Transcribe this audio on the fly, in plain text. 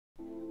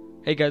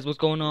Hey guys, what's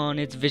going on?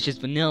 It's Vicious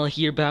Vanilla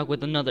here, back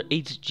with another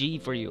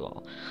HG for you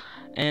all.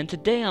 And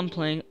today I'm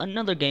playing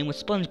another game with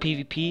Sponge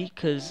PvP,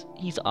 cause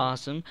he's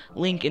awesome.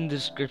 Link in the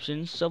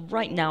description. So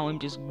right now I'm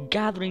just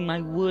gathering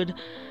my wood,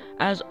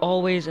 as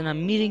always, and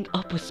I'm meeting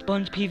up with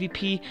Sponge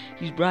PvP.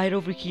 He's right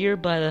over here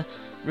by the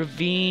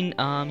ravine.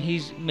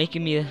 He's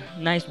making me a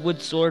nice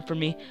wood sword for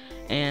me,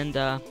 and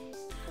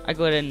I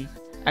go ahead and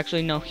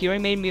actually no, he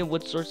already made me a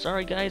wood sword.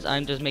 Sorry guys,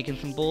 I'm just making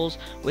some bowls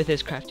with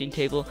his crafting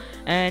table,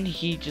 and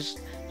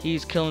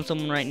he's killing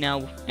someone right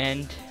now.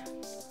 And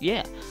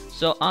yeah,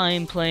 so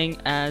I'm playing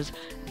as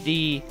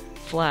the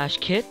Flash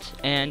kit,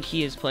 and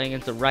he is playing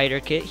as the Rider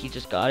kit. He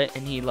just got it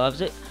and he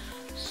loves it.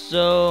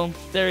 So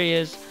there he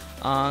is.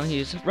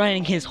 He's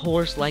riding his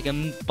horse like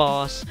a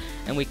boss,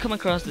 and we come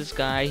across this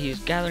guy. He's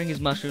gathering his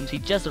mushrooms. He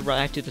just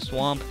arrived to the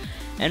swamp,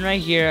 and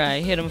right here I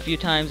hit him a few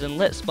times and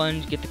let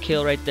Sponge get the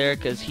kill right there,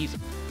 because he's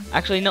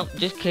actually, no,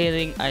 just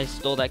kidding, I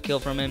stole that kill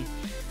from him.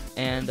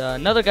 And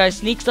another guy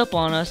sneaks up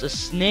on us, a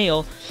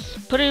snail,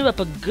 putting up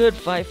a good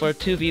fight for a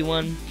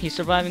 2v1. He's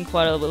surviving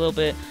quite a little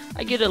bit.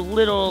 I get a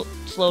little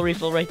slow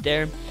refill right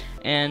there,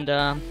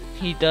 and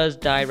he does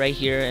die right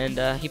here.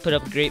 And he put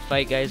up a great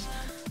fight, guys.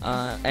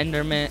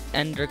 Enderman,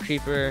 Ender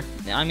Creeper.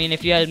 I mean,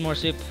 if you had more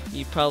soup,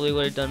 you probably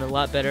would have done a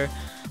lot better.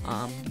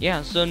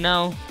 Yeah, so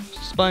now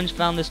Sponge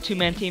found this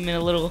two-man team in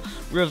a little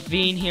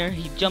ravine here.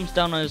 He jumps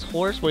down on his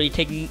horse, where he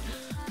taking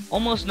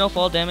almost no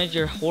fall damage.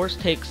 Your horse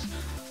takes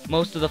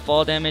most of the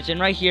fall damage,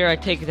 and right here I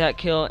take that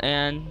kill,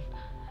 and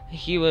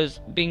he was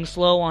being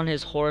slow on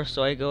his horse,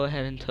 so I go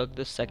ahead and took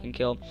the second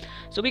kill.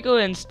 So we go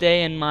ahead and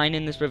stay and mine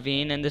in this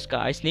ravine, and this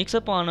guy sneaks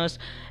up on us,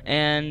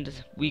 and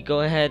we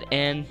go ahead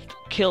and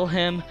kill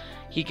him.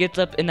 He gets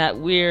up in that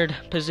weird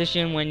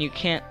position when you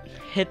can't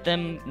hit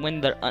them when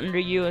they're under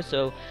you,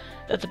 so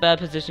that's a bad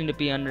position to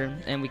be under,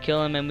 and we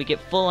kill him, and we get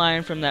full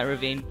iron from that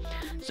ravine.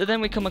 So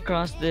then we come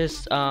across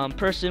this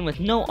person with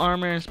no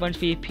armor, and Sponge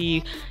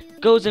PvP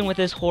goes in with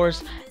his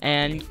horse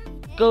and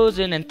goes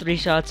in and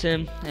 3-shots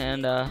him.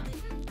 And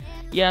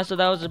yeah, so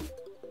that was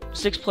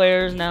 6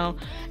 players now,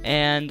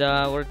 and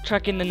we're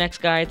tracking the next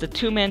guy. It's a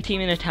 2-man team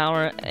in a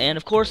tower, and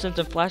of course, since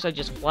I'm Flash, I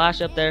just flash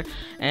up there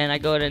and I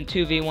go ahead and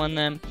 2v1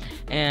 them,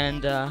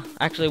 and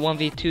actually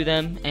 1v2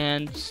 them.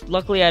 And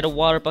luckily I had a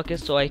water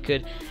bucket, so I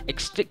could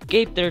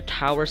escape their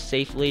tower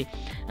safely.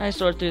 And I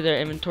sort through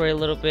their inventory a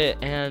little bit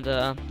and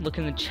look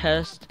in the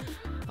chest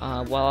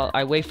while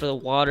I wait for the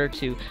water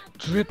to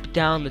drip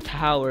down the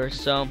tower.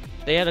 So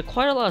they had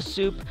quite a lot of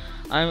soup.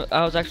 I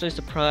was actually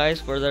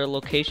surprised for their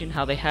location,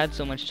 how they had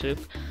so much soup.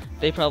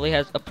 They probably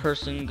had a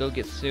person go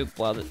get soup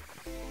while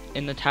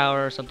in the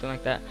tower or something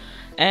like that.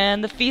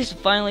 And the feast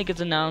finally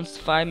gets announced,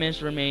 5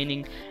 minutes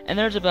remaining, and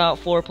there's about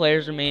 4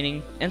 players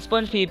remaining. And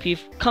Sponge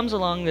PvP comes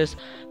along this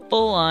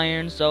full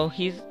iron, so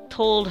he's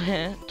told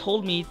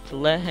me to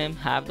let him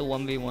have the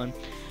 1v1.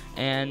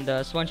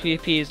 And Sponge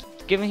PvP is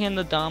giving him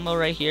the Damo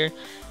right here,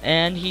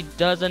 and he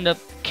does end up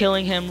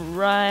killing him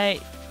right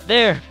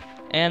there.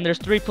 And there's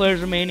 3 players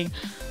remaining,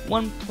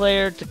 1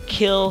 player to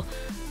kill,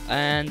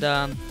 and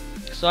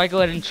so I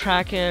go ahead and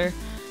track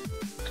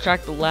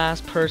the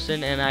last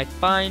person, and I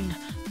find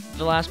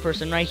the last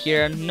person right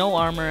here, no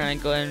armor, and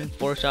I go ahead and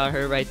 4-shot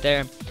her right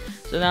there.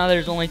 So now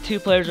there's only 2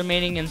 players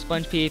remaining, and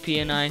Sponge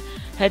PvP and I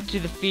head to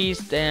the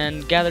feast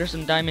and gather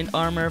some diamond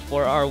armor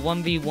for our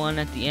 1v1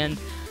 at the end.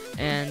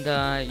 And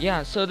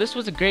yeah, so this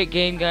was a great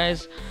game,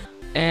 guys,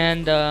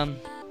 and I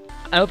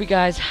hope you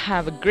guys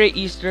have a great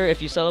Easter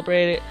if you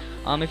celebrate it.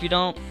 If you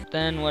don't,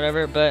 then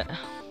whatever, but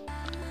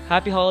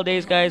happy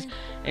holidays, guys.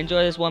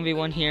 Enjoy this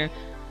 1v1 here.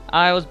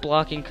 I was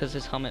blocking because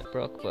his helmet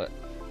broke, but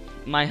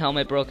my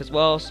helmet broke as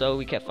well, so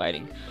we kept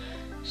fighting.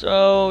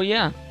 So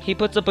yeah, he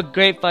puts up a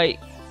great fight.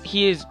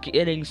 He is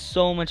getting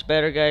so much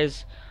better,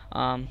 guys.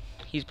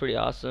 He's pretty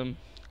awesome.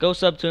 Go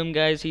sub to him,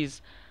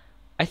 guys.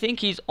 I think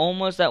he's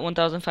almost at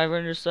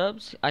 1,500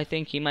 subs. I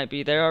think he might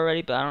be there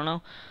already, but I don't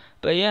know.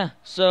 But yeah,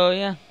 so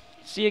yeah,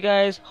 see you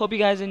guys. Hope you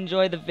guys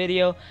enjoy the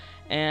video,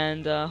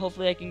 and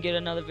hopefully I can get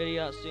another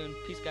video out soon.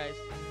 Peace, guys.